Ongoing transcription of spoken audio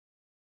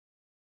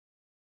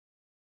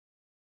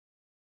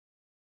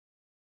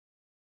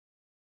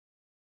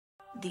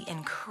The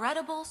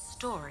incredible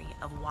story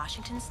of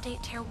Washington State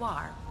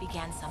terroir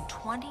began some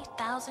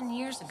 20,000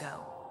 years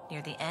ago,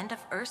 near the end of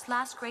Earth's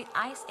last great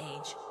ice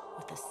age,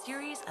 with a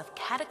series of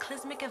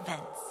cataclysmic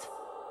events.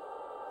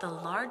 The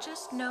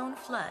largest known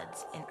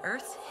floods in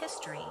Earth's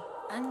history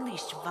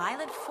unleashed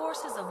violent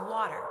forces of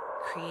water,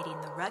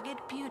 creating the rugged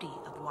beauty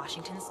of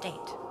Washington State.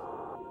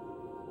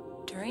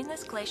 During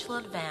this glacial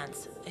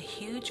advance, a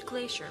huge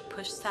glacier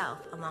pushed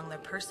south along the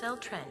Purcell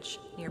Trench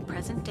near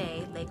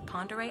present-day Lake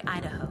Pend Oreille,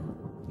 Idaho,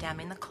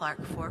 damming the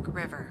Clark Fork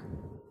River.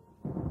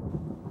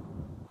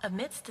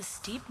 Amidst the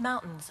steep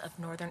mountains of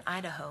northern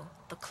Idaho,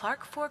 the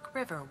Clark Fork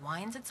River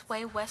winds its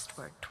way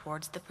westward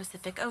towards the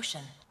Pacific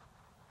Ocean.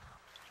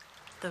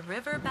 The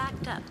river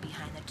backed up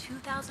behind the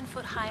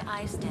 2,000-foot-high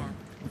ice dam,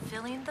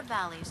 filling the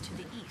valleys to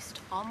the east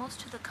almost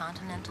to the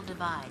Continental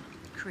Divide,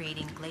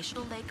 creating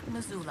glacial Lake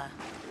Missoula.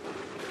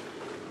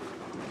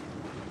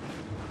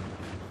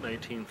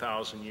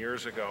 19,000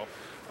 years ago,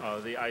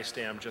 the ice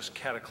dam just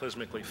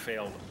cataclysmically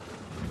failed,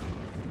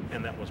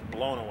 and that was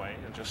blown away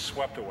and just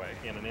swept away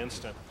in an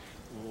instant,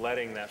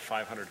 letting that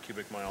 500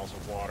 cubic miles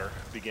of water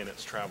begin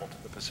its travel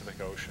to the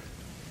Pacific Ocean.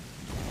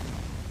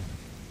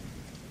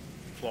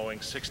 Flowing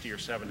 60 or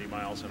 70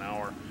 miles an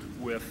hour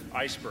with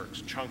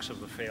icebergs, chunks of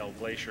the failed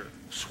glacier,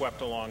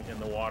 swept along in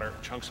the water,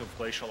 chunks of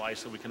glacial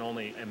ice that we can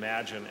only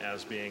imagine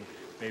as being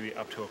maybe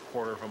up to a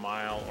quarter of a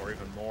mile or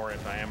even more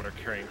in diameter,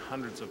 carrying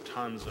hundreds of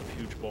tons of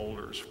huge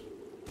boulders.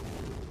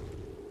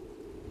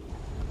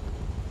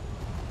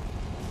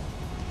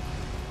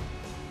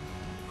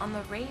 On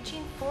the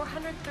raging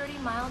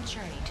 430-mile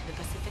journey to the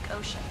Pacific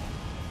Ocean,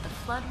 the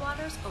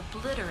floodwaters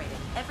obliterated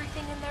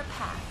everything in their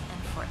path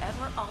and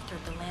forever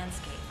altered the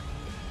landscape.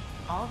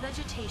 All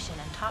vegetation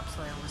and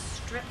topsoil was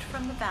stripped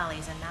from the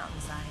valleys and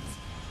mountainsides.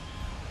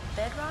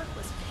 Bedrock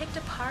was picked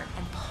apart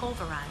and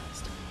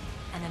pulverized.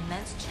 An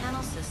immense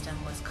channel system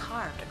was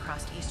carved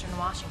across eastern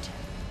Washington,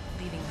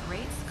 leaving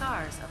great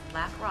scars of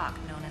black rock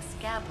known as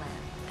scabland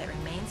that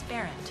remains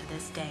barren to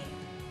this day.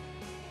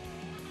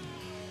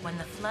 When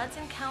the floods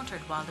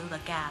encountered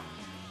Wallula Gap,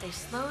 they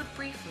slowed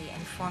briefly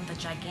and formed the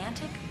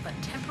gigantic but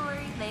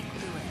temporary Lake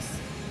Lewis.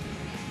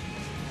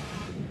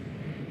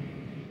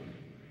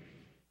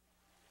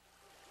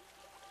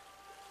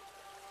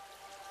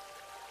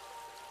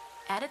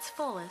 At its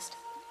fullest,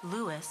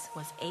 Lewis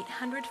was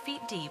 800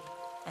 feet deep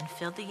and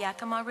filled the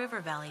Yakima River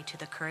Valley to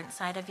the current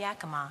site of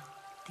Yakima,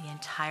 the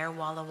entire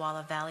Walla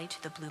Walla Valley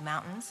to the Blue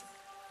Mountains,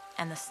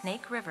 and the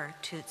Snake River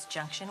to its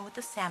junction with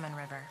the Salmon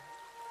River.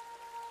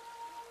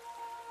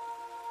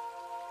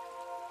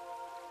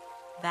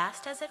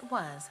 Vast as it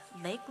was,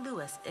 Lake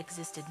Lewis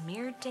existed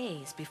mere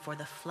days before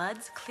the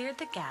floods cleared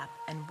the gap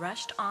and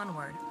rushed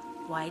onward,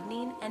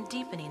 widening and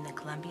deepening the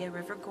Columbia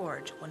River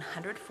Gorge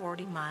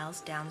 140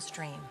 miles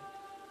downstream.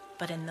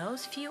 But in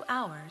those few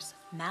hours,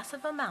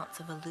 massive amounts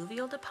of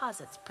alluvial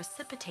deposits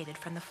precipitated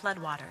from the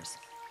floodwaters,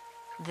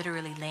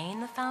 literally laying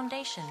the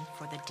foundation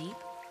for the deep,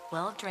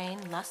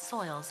 well-drained lush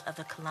soils of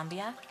the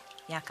Columbia,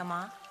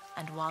 Yakima,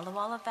 and Walla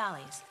Walla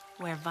valleys,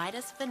 where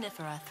Vitis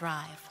vinifera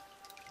thrive.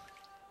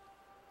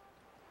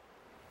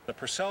 The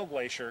Purcell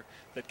Glacier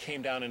that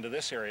came down into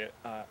this area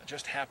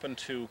just happened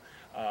to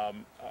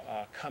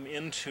come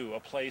into a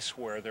place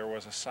where there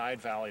was a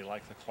side valley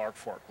like the Clark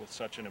Fork with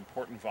such an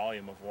important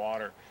volume of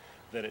water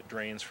that it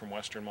drains from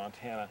western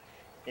Montana,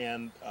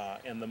 and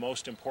the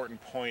most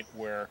important point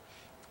where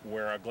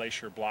a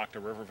glacier blocked a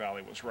river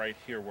valley was right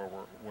here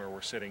where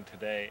we're sitting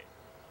today.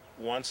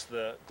 Once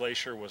the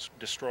glacier was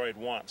destroyed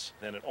once,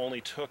 then it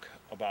only took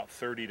about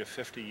 30 to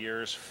 50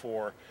 years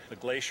for the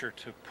glacier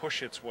to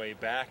push its way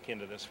back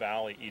into this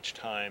valley each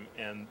time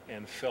and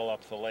fill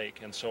up the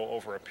lake. And so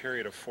over a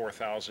period of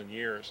 4,000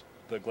 years,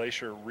 the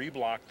glacier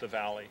reblocked the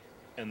valley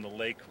and the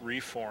lake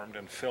reformed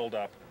and filled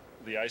up.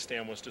 The ice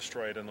dam was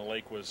destroyed and the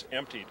lake was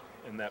emptied.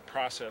 In that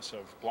process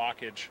of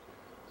blockage,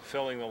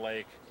 filling the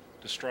lake,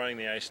 destroying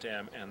the ice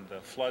dam, and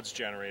the floods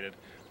generated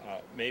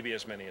maybe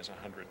as many as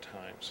 100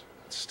 times.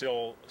 It's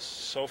still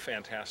so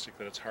fantastic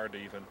that it's hard to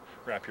even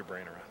wrap your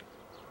brain around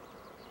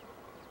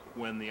it.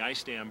 When the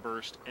ice dam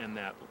burst and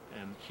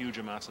huge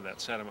amounts of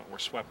that sediment were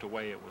swept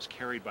away, it was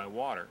carried by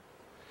water,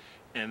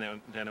 and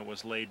then it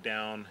was laid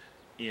down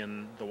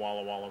in the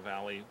Walla Walla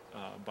Valley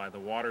by the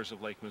waters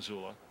of Lake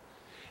Missoula.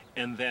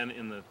 And then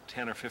in the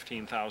 10 or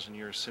 15,000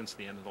 years since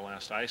the end of the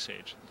last ice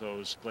age,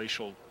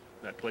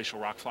 that glacial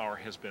rock flour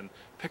has been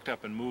picked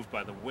up and moved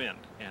by the wind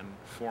and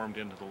formed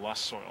into the loess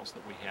soils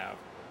that we have.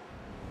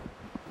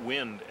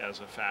 Wind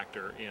as a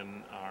factor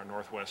in our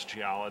Northwest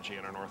geology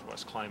and our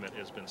Northwest climate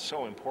has been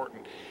so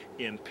important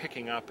in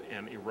picking up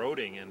and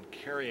eroding and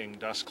carrying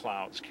dust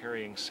clouds,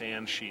 carrying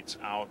sand sheets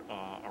out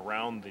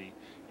around the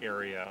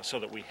area, so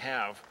that we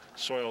have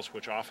soils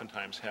which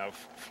oftentimes have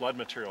flood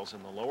materials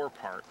in the lower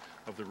part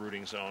of the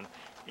rooting zone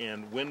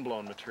and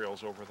windblown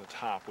materials over the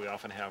top. We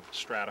often have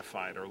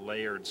stratified or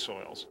layered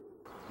soils.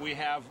 We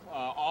have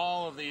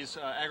all of these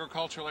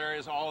agricultural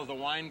areas, all of the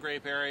wine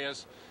grape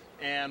areas,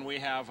 and we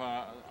have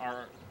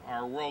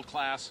our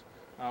world-class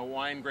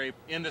wine grape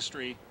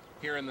industry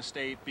here in the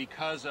state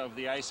because of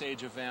the Ice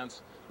Age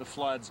events, the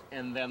floods,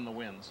 and then the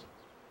winds.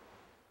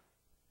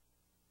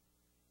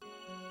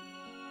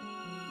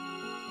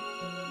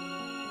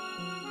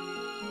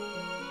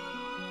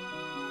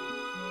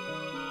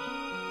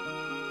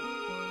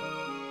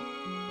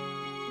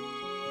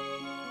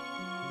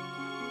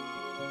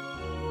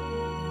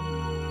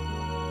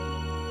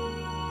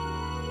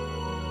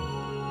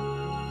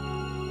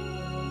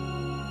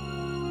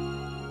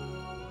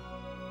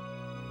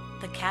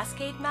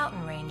 Cascade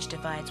Mountain Range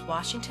divides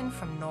Washington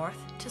from north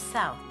to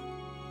south.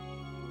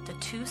 The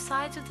two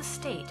sides of the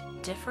state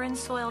differ in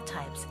soil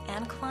types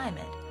and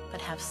climate,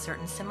 but have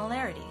certain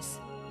similarities.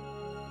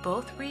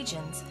 Both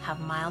regions have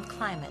mild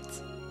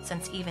climates,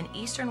 since even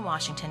eastern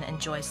Washington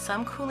enjoys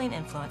some cooling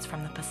influence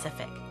from the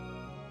Pacific.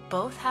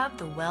 Both have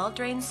the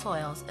well-drained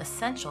soils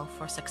essential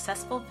for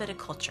successful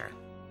viticulture.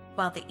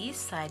 While the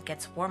east side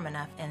gets warm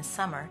enough in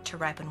summer to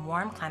ripen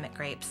warm climate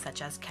grapes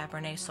such as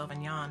Cabernet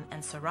Sauvignon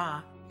and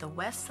Syrah, the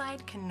west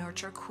side can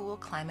nurture cool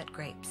climate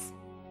grapes.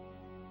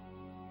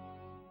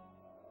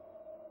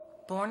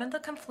 Born of the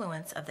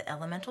confluence of the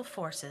elemental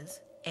forces,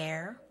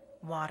 air,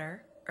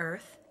 water,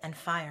 earth, and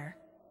fire,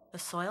 the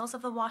soils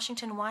of the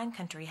Washington wine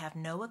country have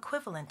no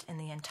equivalent in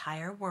the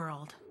entire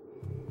world.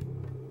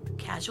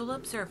 Casual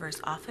observers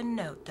often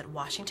note that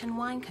Washington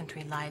wine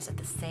country lies at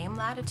the same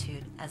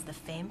latitude as the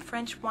famed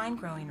French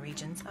wine-growing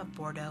regions of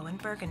Bordeaux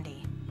and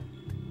Burgundy.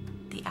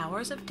 The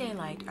hours of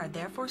daylight are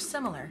therefore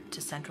similar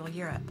to Central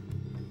Europe.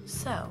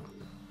 So,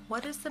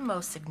 what is the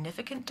most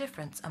significant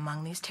difference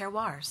among these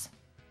terroirs?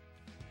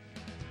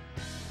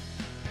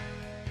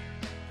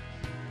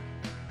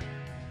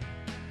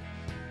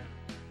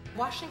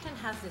 Washington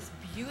has this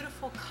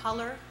beautiful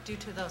color due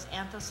to those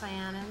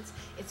anthocyanins.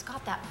 It's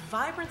got that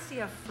vibrancy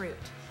of fruit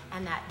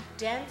and that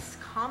dense,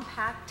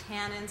 compact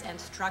tannins and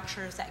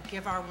structures that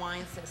give our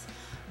wines this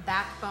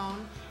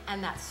backbone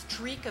and that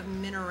streak of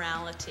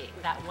minerality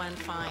that one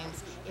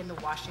finds in the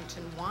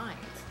Washington wines.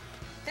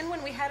 Then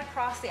when we head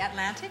across the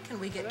Atlantic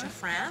and we get to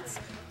France,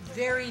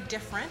 very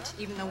different,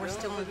 even though we're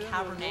still in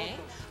Cabernet.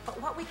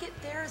 But what we get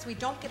there is we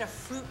don't get a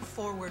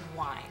fruit-forward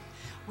wine.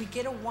 We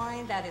get a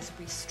wine that is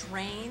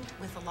restrained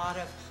with a lot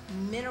of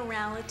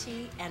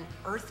minerality and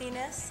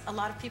earthiness. A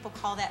lot of people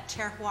call that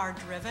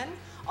terroir-driven,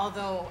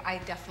 although I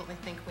definitely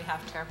think we have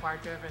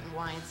terroir-driven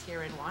wines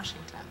here in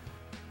Washington.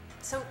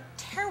 So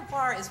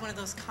terroir is one of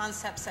those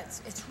concepts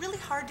it's really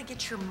hard to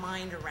get your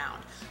mind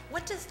around.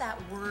 What does that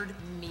word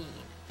mean?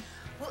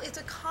 Well, it's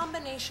a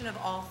combination of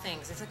all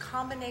things. It's a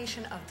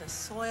combination of the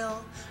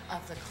soil,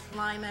 of the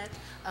climate,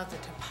 of the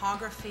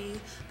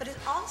topography, but it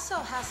also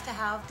has to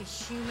have the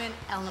human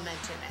element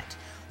in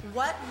it.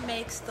 What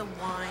makes the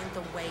wine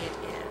the way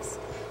it is?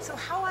 So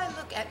how I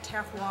look at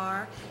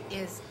terroir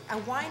is a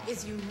wine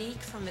is unique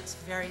from its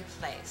very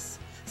place.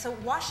 So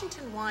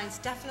Washington wines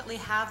definitely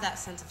have that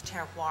sense of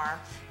terroir.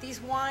 These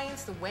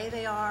wines, the way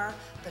they are,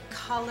 the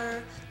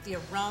color, the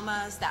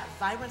aromas, that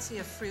vibrancy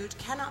of fruit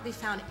cannot be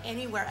found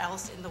anywhere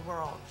else in the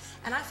world.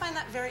 And I find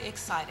that very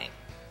exciting.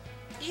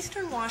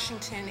 Eastern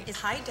Washington is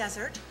high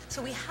desert,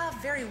 so we have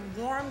very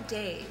warm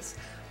days,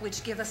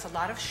 which give us a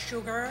lot of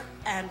sugar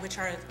and which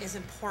is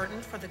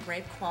important for the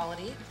grape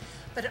quality.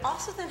 But it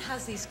also then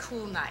has these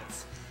cool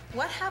nights.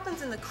 What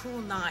happens in the cool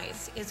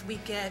nights is we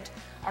get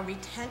a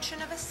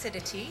retention of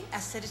acidity.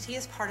 Acidity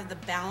is part of the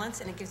balance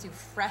and it gives you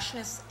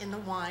freshness in the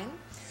wine.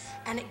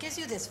 And it gives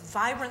you this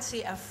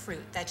vibrancy of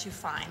fruit that you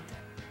find.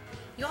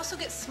 You also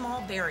get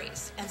small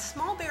berries. And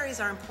small berries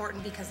are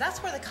important because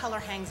that's where the color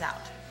hangs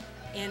out.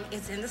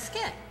 It's in the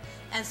skin.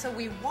 And so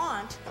we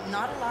want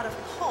not a lot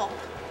of pulp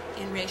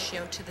in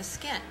ratio to the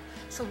skin.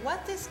 So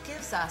what this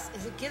gives us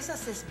is it gives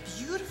us this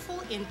beautiful,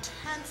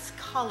 intense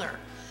color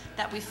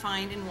that we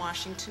find in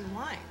Washington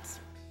wines.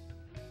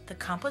 The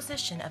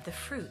composition of the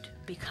fruit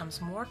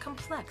becomes more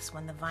complex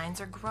when the vines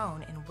are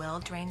grown in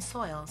well-drained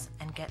soils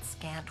and get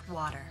scant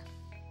water.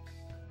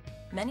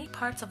 Many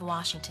parts of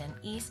Washington,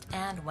 east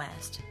and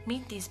west,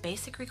 meet these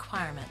basic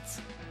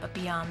requirements, but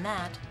beyond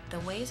that,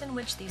 the ways in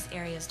which these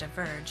areas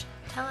diverge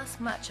tell us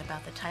much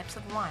about the types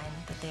of wine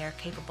that they are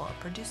capable of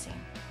producing.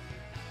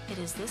 It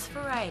is this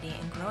variety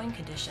in growing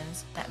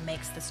conditions that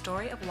makes the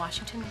story of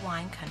Washington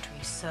wine country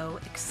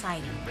so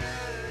exciting.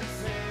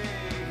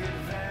 Take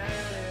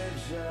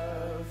advantage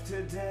of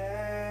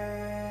today.